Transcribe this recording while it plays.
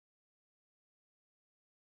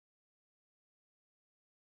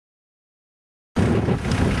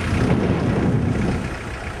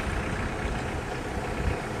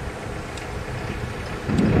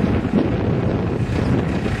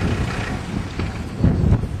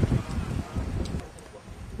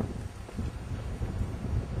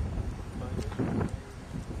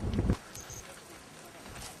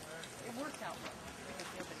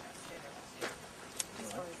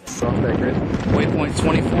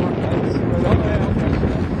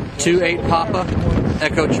28 Papa,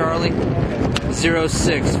 Echo Charlie,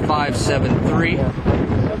 06573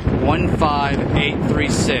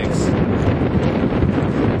 15836.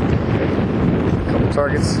 Couple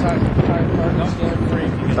targets.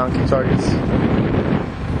 Donkey targets.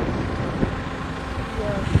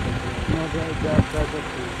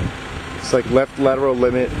 It's like left lateral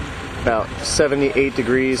limit about 78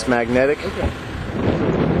 degrees magnetic.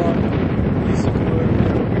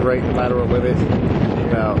 Right lateral limit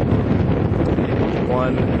about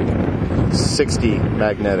 160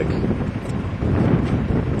 magnetic.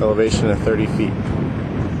 Elevation of 30 feet.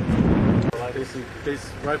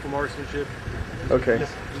 Basic rifle marksmanship. Okay.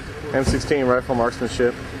 M16 rifle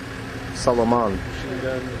marksmanship. Solomon. Machine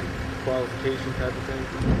gun qualification type of thing.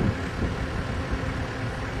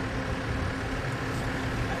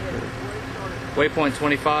 Waypoint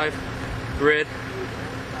 25, grid,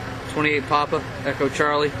 28 Papa, Echo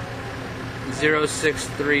Charlie,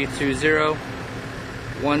 06320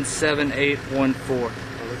 17814.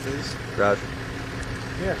 Roger.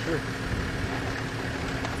 Yeah, sure.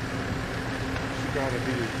 Should probably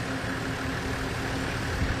be.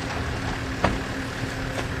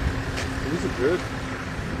 These are good.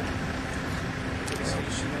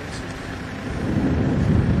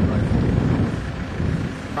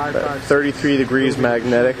 33 degrees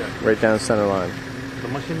magnetic, right down center line. The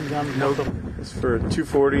machine gun. No. It's for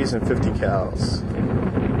 240s and 50 cals.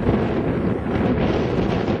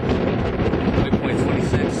 Waypoint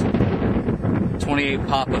 26, 28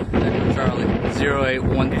 Papa, Echo Charlie,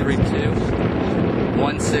 08132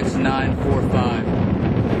 16945.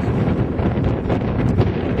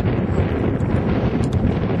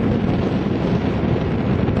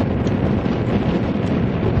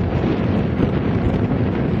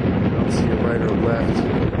 Right or left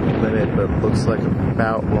limit, but looks like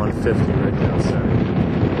about 150 right down center.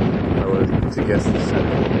 I would to guess the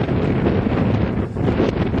center.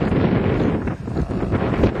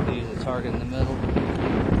 Use a target in the middle.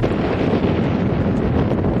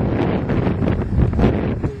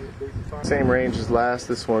 Same range as last.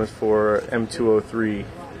 This one is for M203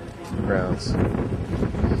 rounds.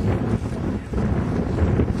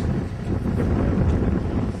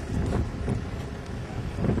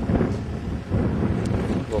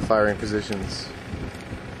 Firing positions.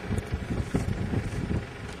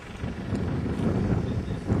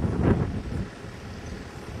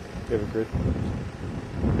 You have a grid?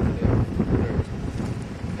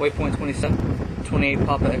 Waypoint 27, 28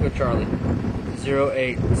 Papa, Echo Charlie,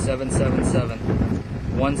 08777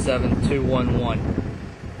 17211.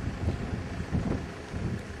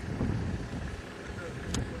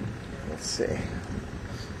 Let's see.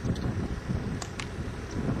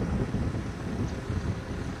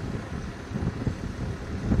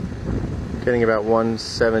 Getting about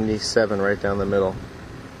 177 right down the middle.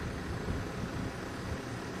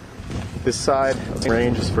 This side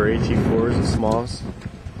range is for AT4s and smalls.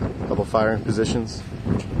 Double firing positions.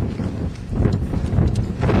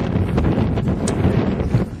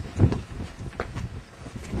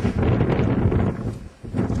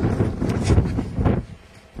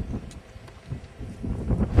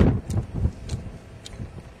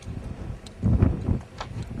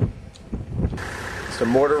 The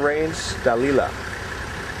mortar range, Dalila.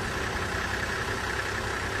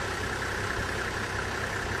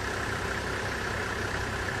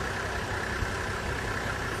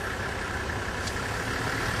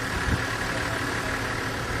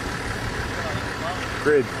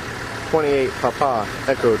 Grid 28 Papa,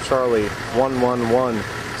 Echo Charlie,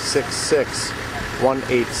 11166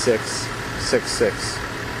 18666.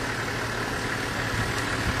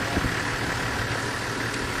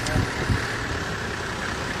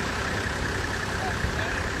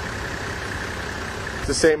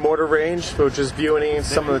 The same mortar range, but just viewing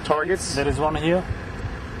some of the targets. There is one here.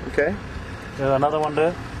 Okay. There's another one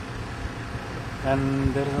there.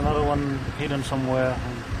 And there is another one hidden somewhere.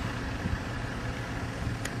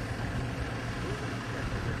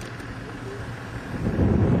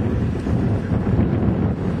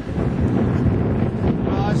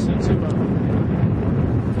 I see two of them.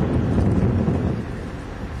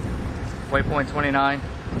 Waypoint 29,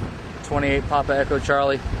 28 Papa, Echo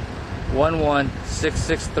Charlie,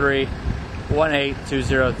 11663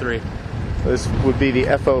 18203. This would be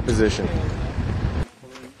the FO position.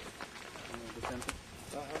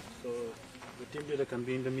 So the team leader can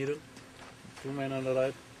be in the middle. 2 men on the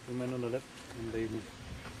right, 2 men on the left, and they move.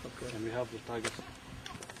 Okay. And we have the targets.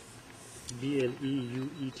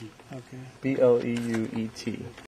 BLEUET. Okay. BLEUET.